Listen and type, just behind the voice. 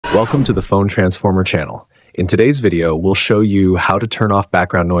Welcome to the Phone Transformer channel. In today's video, we'll show you how to turn off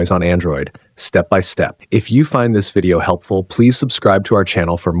background noise on Android, step by step. If you find this video helpful, please subscribe to our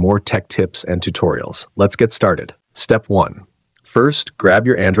channel for more tech tips and tutorials. Let's get started. Step 1. First, grab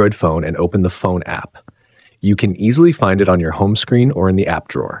your Android phone and open the Phone app. You can easily find it on your home screen or in the app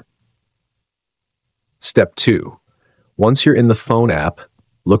drawer. Step 2. Once you're in the Phone app,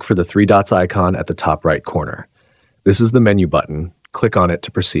 look for the three dots icon at the top right corner. This is the menu button. Click on it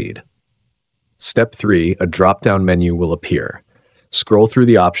to proceed. Step 3, a drop-down menu will appear. Scroll through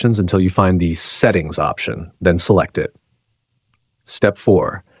the options until you find the Settings option, then select it. Step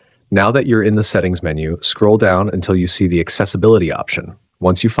 4, now that you're in the Settings menu, scroll down until you see the Accessibility option.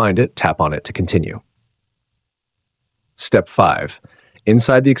 Once you find it, tap on it to continue. Step 5,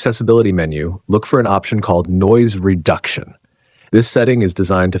 inside the Accessibility menu, look for an option called Noise Reduction. This setting is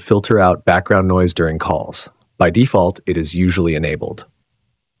designed to filter out background noise during calls. By default, it is usually enabled.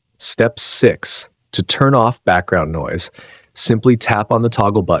 Step 6. To turn off background noise, simply tap on the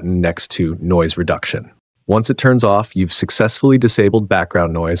toggle button next to Noise Reduction. Once it turns off, you've successfully disabled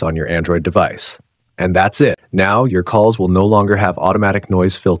background noise on your Android device. And that's it. Now, your calls will no longer have automatic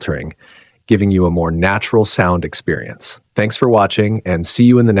noise filtering, giving you a more natural sound experience. Thanks for watching, and see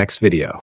you in the next video.